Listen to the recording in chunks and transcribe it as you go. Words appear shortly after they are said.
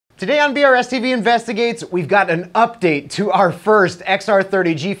Today on BRStv Investigates, we've got an update to our first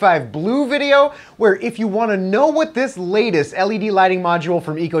XR30 G5 Blue video, where if you want to know what this latest LED lighting module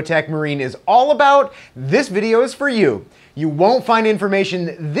from EcoTech Marine is all about, this video is for you. You won't find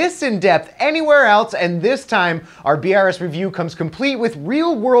information this in-depth anywhere else, and this time our BRS review comes complete with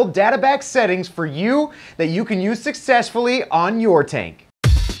real-world data-backed settings for you that you can use successfully on your tank.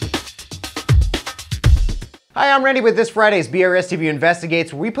 Hi, I'm Randy with this Friday's BRStv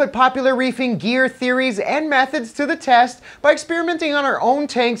Investigates, where we put popular reefing gear, theories, and methods to the test by experimenting on our own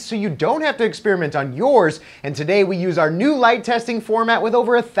tanks so you don't have to experiment on yours. And today we use our new light testing format with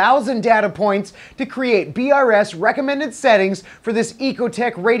over 1,000 data points to create BRS recommended settings for this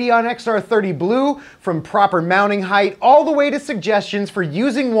EcoTech Radion XR30 Blue, from proper mounting height all the way to suggestions for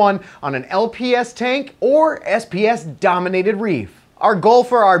using one on an LPS tank or SPS dominated reef. Our goal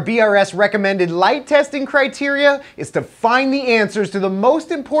for our BRS recommended light testing criteria is to find the answers to the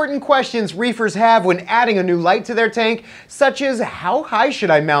most important questions reefers have when adding a new light to their tank, such as how high should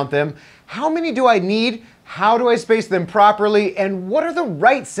I mount them, how many do I need, how do I space them properly, and what are the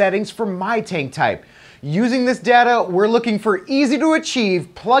right settings for my tank type. Using this data, we're looking for easy to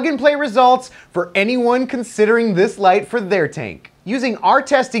achieve, plug-and-play results for anyone considering this light for their tank. Using our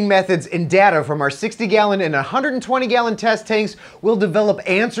testing methods and data from our 60-gallon and 120-gallon test tanks, we'll develop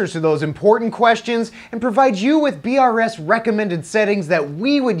answers to those important questions and provide you with BRS recommended settings that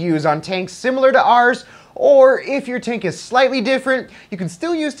we would use on tanks similar to ours. Or if your tank is slightly different, you can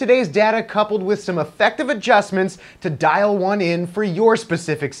still use today's data coupled with some effective adjustments to dial one in for your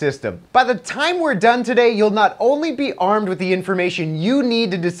specific system. By the time we're done today, you'll not only be armed with the information you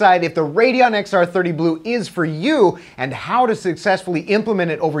need to decide if the Radion XR30 Blue is for you and how to successfully implement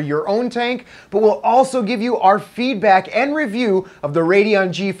it over your own tank, but we'll also give you our feedback and review of the Radion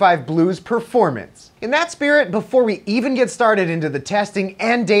G5 Blue's performance. In that spirit, before we even get started into the testing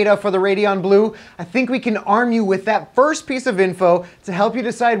and data for the Radion Blue, I think we can arm you with that first piece of info to help you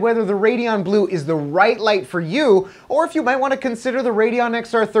decide whether the Radion Blue is the right light for you, or if you might want to consider the Radion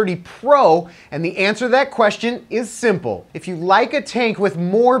XR30 Pro. And the answer to that question is simple. If you like a tank with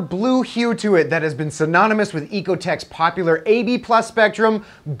more blue hue to it that has been synonymous with EcoTech's popular AB+ spectrum,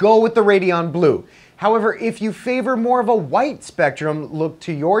 go with the Radion Blue. However, if you favor more of a white spectrum look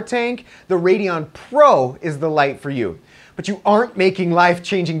to your tank, the Radion Pro is the light for you. But you aren't making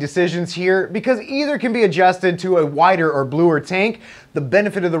life-changing decisions here, because either can be adjusted to a whiter or bluer tank. The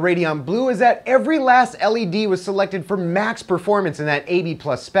benefit of the Radion Blue is that every last LED was selected for max performance in that AB+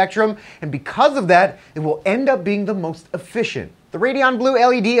 spectrum, and because of that, it will end up being the most efficient. The Radion Blue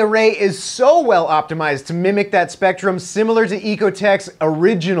LED array is so well optimized to mimic that spectrum, similar to EcoTech's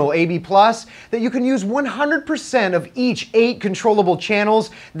original AB+, that you can use 100% of each 8 controllable channels,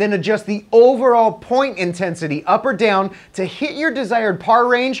 then adjust the overall point intensity up or down to hit your desired par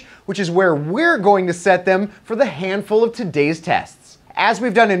range, which is where we're going to set them for the handful of today's tests. As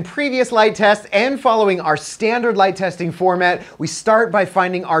we've done in previous light tests and following our standard light testing format, we start by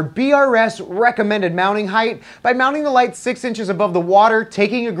finding our BRS recommended mounting height by mounting the light 6 inches above the water,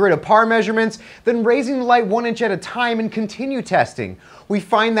 taking a grid of par measurements, then raising the light 1 inch at a time and continue testing. We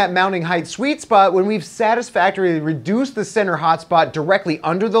find that mounting height sweet spot when we've satisfactorily reduced the center hotspot directly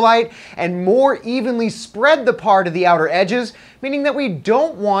under the light and more evenly spread the par to the outer edges, meaning that we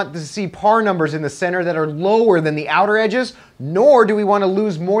don't want to see par numbers in the center that are lower than the outer edges, nor do we want to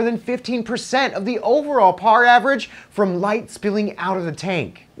lose more than 15% of the overall par average from light spilling out of the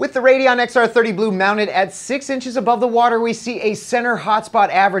tank. With the Radion XR30 Blue mounted at 6 inches above the water, we see a center hotspot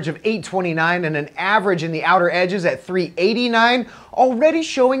average of 829 and an average in the outer edges at 389, already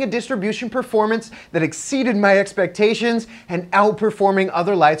showing a distribution performance that exceeded my expectations and outperforming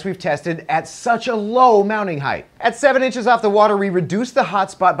other lights we've tested at such a low mounting height. At 7 inches off the water, we reduced the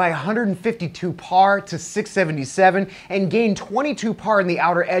hotspot by 152 par to 677 and gained 22 par in the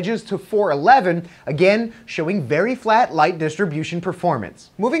outer edges to 411, again showing very flat light distribution performance.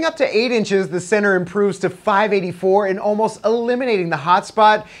 Moving up to 8 inches, the center improves to 584 and almost eliminating the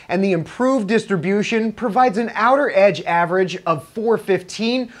hotspot, and the improved distribution provides an outer edge average of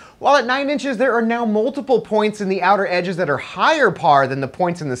 415, while at 9 inches there are now multiple points in the outer edges that are higher par than the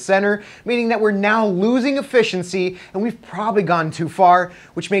points in the center, meaning that we're now losing efficiency and we've probably gone too far,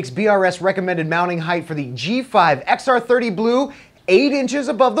 which makes BRS recommended mounting height for the G5 XR30 Blue 8 inches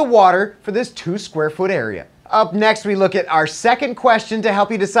above the water for this 2 square foot area. Up next, we look at our second question to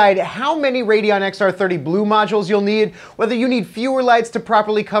help you decide how many Radion XR30 Blue modules you'll need, whether you need fewer lights to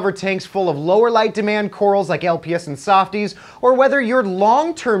properly cover tanks full of lower light demand corals like LPS and softies, or whether your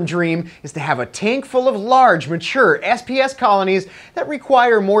long-term dream is to have a tank full of large, mature SPS colonies that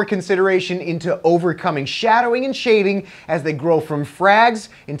require more consideration into overcoming shadowing and shading as they grow from frags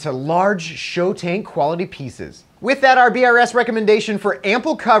into large show tank quality pieces. With that, our BRS recommendation for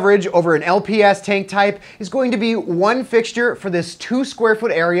ample coverage over an LPS tank type is going to be one fixture for this 2 square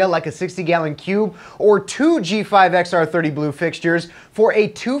foot area like a 60-gallon cube, or 2 G5 XR30 Blue fixtures for a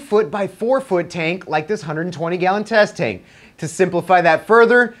 2 foot by 4 foot tank like this 120-gallon test tank. To simplify that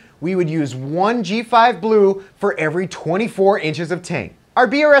further, we would use 1 G5 Blue for every 24 inches of tank. Our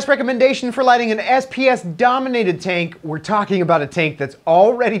BRS recommendation for lighting an SPS-dominated tank, we're talking about a tank that's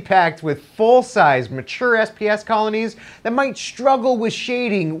already packed with full-size, mature SPS colonies that might struggle with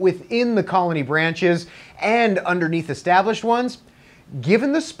shading within the colony branches and underneath established ones.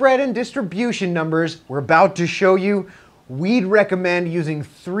 Given the spread and distribution numbers we're about to show you, we'd recommend using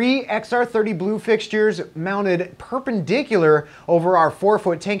 3 XR30 Blue fixtures mounted perpendicular over our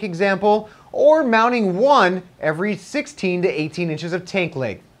 4-foot tank example, or mounting one every 16 to 18 inches of tank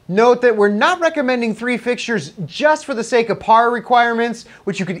length. Note that we're not recommending 3 fixtures just for the sake of PAR requirements,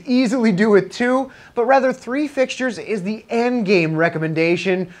 which you could easily do with 2, but rather 3 fixtures is the end game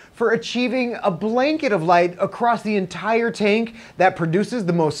recommendation for achieving a blanket of light across the entire tank that produces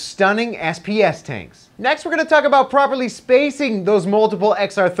the most stunning SPS tanks. Next, we're going to talk about properly spacing those multiple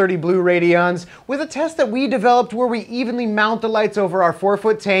XR30 Blue Radions with a test that we developed where we evenly mount the lights over our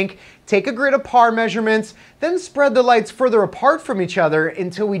 4-foot tank, take a grid of PAR measurements, then spread the lights further apart from each other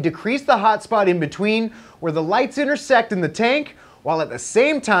until we decrease the hotspot in between where the lights intersect in the tank, while at the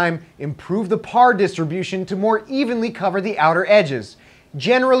same time improve the PAR distribution to more evenly cover the outer edges.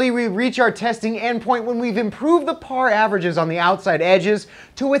 Generally, we reach our testing endpoint when we've improved the PAR averages on the outside edges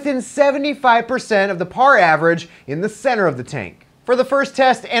to within 75% of the PAR average in the center of the tank. For the first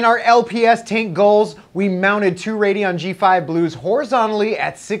test and our LPS tank goals, we mounted 2 Radion G5 Blues horizontally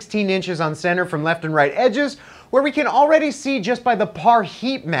at 16 inches on center from left and right edges, where we can already see just by the PAR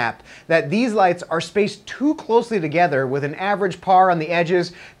heat map that these lights are spaced too closely together, with an average PAR on the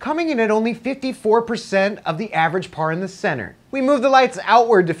edges coming in at only 54% of the average PAR in the center. We move the lights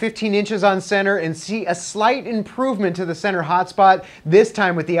outward to 15 inches on center and see a slight improvement to the center hotspot, this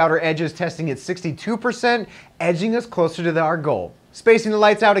time with the outer edges testing at 62%, edging us closer to our goal. Spacing the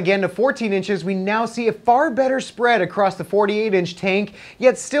lights out again to 14 inches, we now see a far better spread across the 48-inch tank,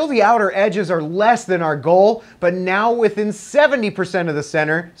 yet still the outer edges are less than our goal, but now within 70% of the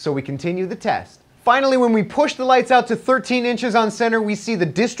center, so we continue the test. Finally, when we push the lights out to 13 inches on center, we see the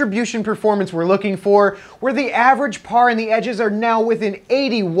distribution performance we're looking for, where the average PAR and the edges are now within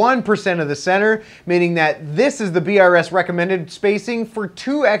 81% of the center, meaning that this is the BRS recommended spacing for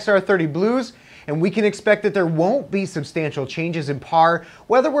 2 XR30 Blues, and we can expect that there won't be substantial changes in PAR,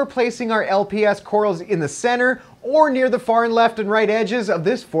 whether we're placing our LPS corals in the center or near the far and left and right edges of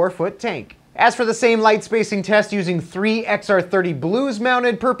this 4-foot tank. As for the same light spacing test using 3 XR30 Blues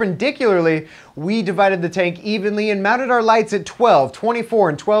mounted perpendicularly, we divided the tank evenly and mounted our lights at 12, 24,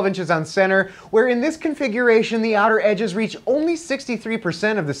 and 12 inches on center, where in this configuration the outer edges reach only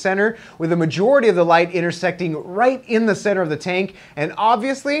 63% of the center, with the majority of the light intersecting right in the center of the tank and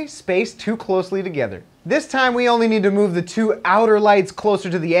obviously spaced too closely together. This time we only need to move the 2 outer lights closer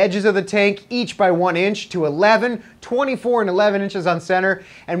to the edges of the tank, each by 1 inch, to 11, 24, and 11 inches on center,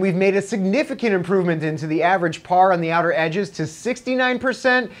 and we've made a significant improvement into the average PAR on the outer edges to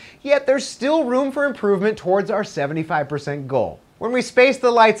 69%, yet there's still room for improvement towards our 75% goal. When we space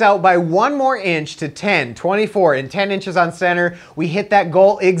the lights out by 1 more inch to 10, 24, and 10 inches on center, we hit that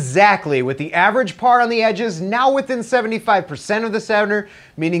goal exactly, with the average PAR on the edges now within 75% of the center,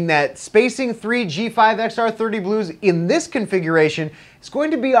 meaning that spacing 3 G5 XR30 Blues in this configuration is going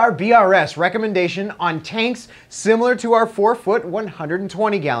to be our BRS recommendation on tanks similar to our 4-foot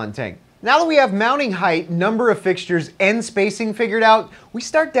 120-gallon tank. Now that we have mounting height, number of fixtures, and spacing figured out, we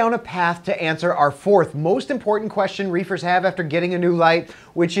start down a path to answer our 4th most important question reefers have after getting a new light,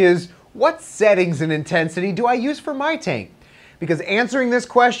 which is, what settings and intensity do I use for my tank? Because answering this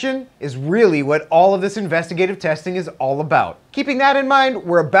question is really what all of this investigative testing is all about. Keeping that in mind,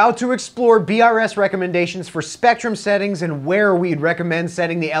 we're about to explore BRS recommendations for spectrum settings and where we'd recommend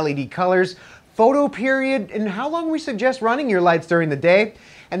setting the LED colors, photo period, and how long we suggest running your lights during the day,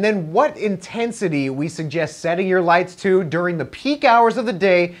 and then what intensity we suggest setting your lights to during the peak hours of the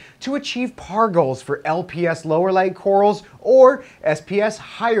day to achieve PAR goals for LPS lower light corals or SPS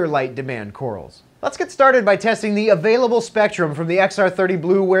higher light demand corals. Let's get started by testing the available spectrum from the XR30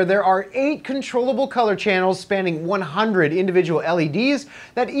 Blue, where there are 8 controllable color channels spanning 100 individual LEDs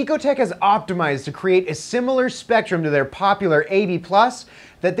that EcoTech has optimized to create a similar spectrum to their popular AB+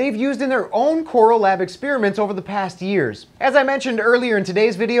 that they've used in their own Coral Lab experiments over the past years. As I mentioned earlier in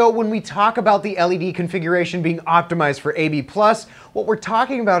today's video, when we talk about the LED configuration being optimized for AB+, what we're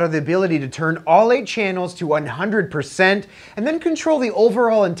talking about are the ability to turn all 8 channels to 100% and then control the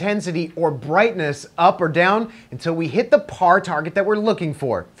overall intensity or brightness up or down until we hit the par target that we're looking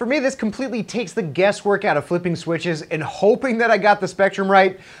for. For me, this completely takes the guesswork out of flipping switches and hoping that I got the spectrum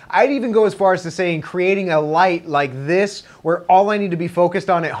right. I'd even go as far as to saying creating a light like this, where all I need to be focused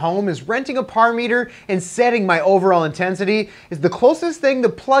on at home is renting a par meter and setting my overall intensity, is the closest thing to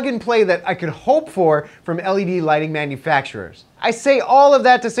plug and play that I could hope for from LED lighting manufacturers. I say all of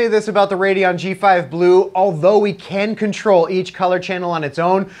that to say this about the Radion G5 Blue. Although we can control each color channel on its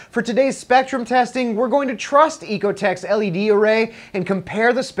own, for today's spectrum testing, we're going to trust EcoTech's LED array and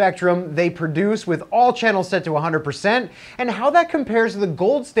compare the spectrum they produce with all channels set to 100% and how that compares to the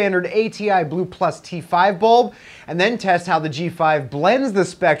gold standard ATI Blue Plus T5 bulb, and then test how the G5 blends the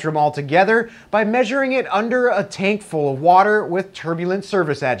spectrum all together by measuring it under a tank full of water with turbulent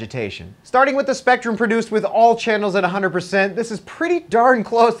surface agitation. Starting with the spectrum produced with all channels at 100%, this is pretty darn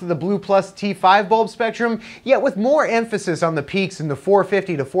close to the Blue Plus T5 bulb spectrum, yet with more emphasis on the peaks in the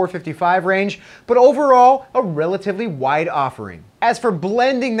 450 to 455 range, but overall a relatively wide offering. As for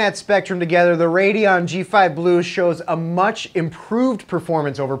blending that spectrum together, the Radion G5 Blue shows a much improved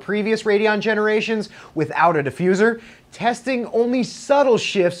performance over previous Radion generations without a diffuser, testing only subtle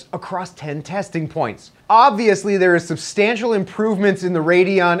shifts across 10 testing points. Obviously, there is substantial improvements in the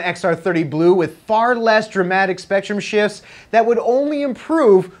Radion XR30 Blue with far less dramatic spectrum shifts that would only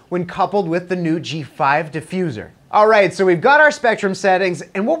improve when coupled with the new G5 diffuser. Alright, so we've got our spectrum settings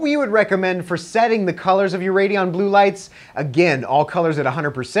and what we would recommend for setting the colors of your Radion blue lights. Again, all colors at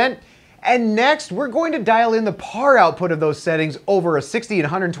 100%. And next, we're going to dial in the par output of those settings over a 60 and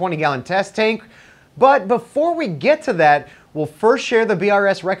 120 gallon test tank. But before we get to that, we'll first share the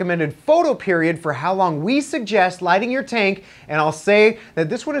BRS recommended photo period for how long we suggest lighting your tank, and I'll say that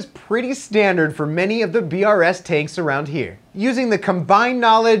this one is pretty standard for many of the BRS tanks around here. Using the combined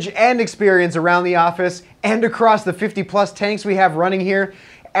knowledge and experience around the office and across the 50+ tanks we have running here,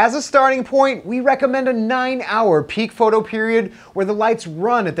 as a starting point, we recommend a 9-hour peak photo period where the lights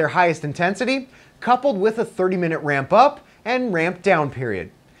run at their highest intensity, coupled with a 30-minute ramp up and ramp down period.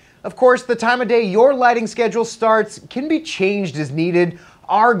 Of course, the time of day your lighting schedule starts can be changed as needed,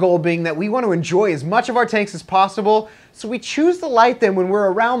 our goal being that we want to enjoy as much of our tanks as possible, so we choose to light them when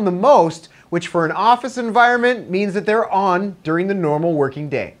we're around the most, which for an office environment means that they're on during the normal working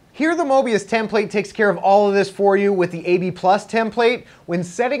day. Here, the Mobius template takes care of all of this for you with the AB+ template. When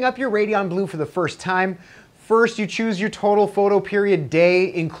setting up your Radion Blue for the first time, first, you choose your total photo period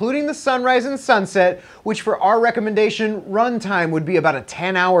day, including the sunrise and sunset, which for our recommendation, runtime would be about a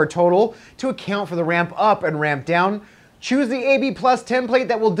 10-hour total to account for the ramp up and ramp down. Choose the AB+ template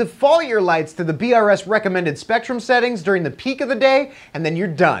that will default your lights to the BRS recommended spectrum settings during the peak of the day, and then you're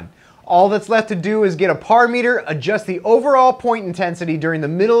done. All that's left to do is get a par meter, adjust the overall point intensity during the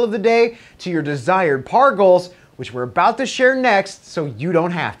middle of the day to your desired par goals, which we're about to share next, so you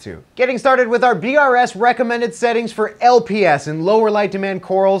don't have to. Getting started with our BRS recommended settings for LPS and lower light demand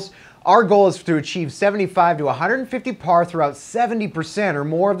corals, our goal is to achieve 75 to 150 par throughout 70% or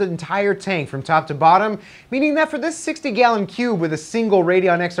more of the entire tank from top to bottom, meaning that for this 60-gallon cube with a single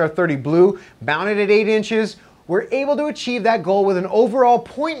Radion XR30 Blue mounted at 8 inches, we're able to achieve that goal with an overall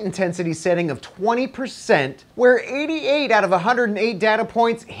point intensity setting of 20%, where 88 out of 108 data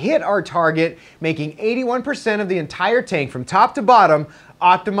points hit our target, making 81% of the entire tank from top to bottom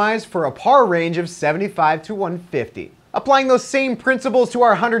optimized for a par range of 75 to 150. Applying those same principles to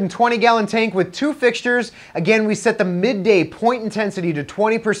our 120-gallon tank with 2 fixtures, again we set the midday point intensity to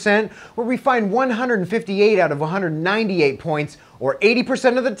 20%, where we find 158 out of 198 points, or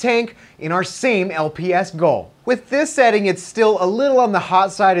 80% of the tank, in our same LPS goal. With this setting, it's still a little on the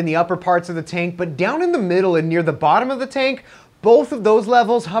hot side in the upper parts of the tank, but down in the middle and near the bottom of the tank, both of those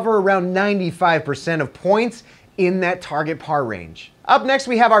levels hover around 95% of points in that target par range. Up next,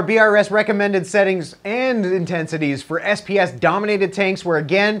 we have our BRS recommended settings and intensities for SPS dominated tanks, where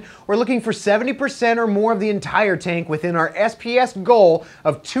again, we're looking for 70% or more of the entire tank within our SPS goal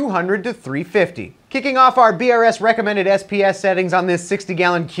of 200 to 350. Kicking off our BRS recommended SPS settings on this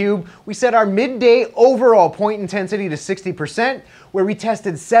 60-gallon cube, we set our midday overall point intensity to 60%, where we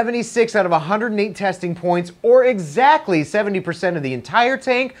tested 76 out of 108 testing points, or exactly 70% of the entire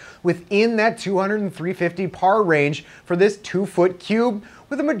tank within that 200 and 350 par range for this 2-foot cube. cube,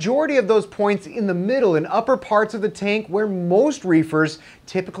 with a majority of those points in the middle and upper parts of the tank where most reefers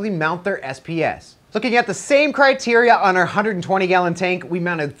typically mount their SPS. Looking at the same criteria on our 120-gallon tank, we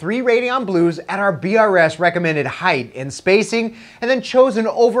mounted 3 Radion Blues at our BRS recommended height and spacing, and then chose an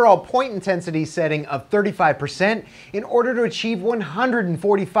overall point intensity setting of 35% in order to achieve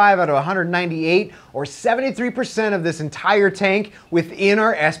 145 out of 198, or 73% of this entire tank within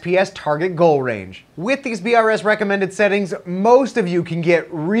our SPS target goal range. With these BRS recommended settings, most of you can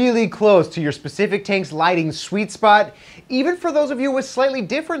get really close to your specific tank's lighting sweet spot, even for those of you with slightly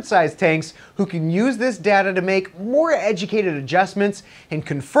different sized tanks who can use this data to make more educated adjustments and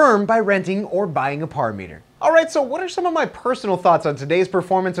confirm by renting or buying a par meter. Alright, so what are some of my personal thoughts on today's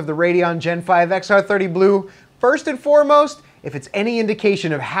performance of the Radion G5 XR30 Blue? First and foremost, if it's any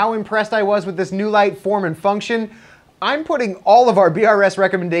indication of how impressed I was with this new light form and function, I'm putting all of our BRS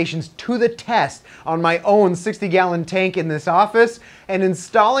recommendations to the test on my own 60-gallon tank in this office and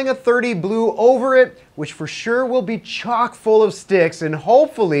installing a 30 Blue over it, which for sure will be chock full of sticks and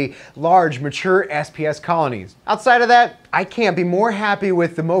hopefully large mature SPS colonies. Outside of that, I can't be more happy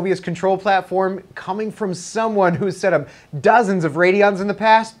with the Mobius control platform coming from someone who's set up dozens of Radions in the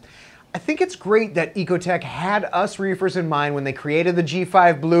past. I think it's great that EcoTech had us reefers in mind when they created the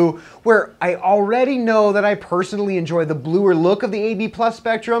G5 Blue, where I already know that I personally enjoy the bluer look of the AB Plus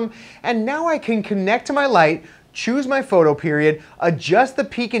spectrum, and now I can connect to my light, choose my photo period, adjust the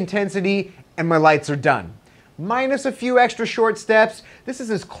peak intensity, and my lights are done. Minus a few extra short steps, this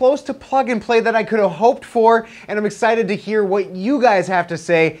is as close to plug and play that I could have hoped for, and I'm excited to hear what you guys have to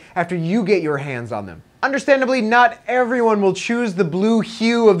say after you get your hands on them. Understandably, not everyone will choose the blue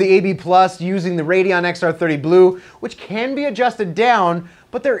hue of the AB Plus using the Radion XR30 Blue, which can be adjusted down,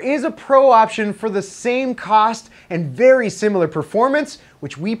 but there is a pro option for the same cost and very similar performance,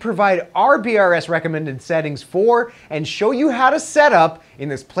 which we provide our BRS recommended settings for and show you how to set up in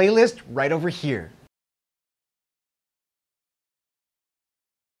this playlist right over here.